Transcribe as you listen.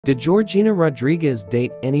Did Georgina Rodriguez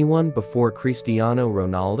date anyone before Cristiano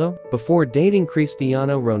Ronaldo? Before dating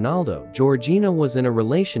Cristiano Ronaldo, Georgina was in a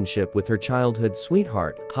relationship with her childhood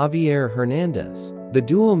sweetheart, Javier Hernandez. The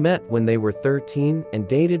duo met when they were 13 and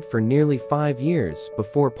dated for nearly 5 years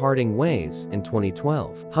before parting ways in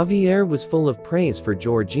 2012. Javier was full of praise for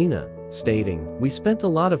Georgina, stating, "We spent a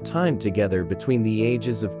lot of time together between the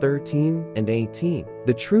ages of 13 and 18.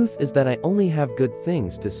 The truth is that I only have good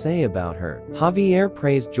things to say about her." Javier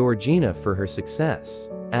praised Georgina for her success,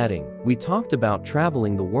 adding, "We talked about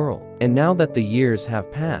traveling the world, and now that the years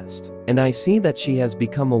have passed, and I see that she has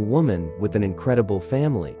become a woman with an incredible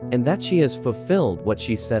family, and that she has fulfilled what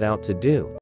she set out to do."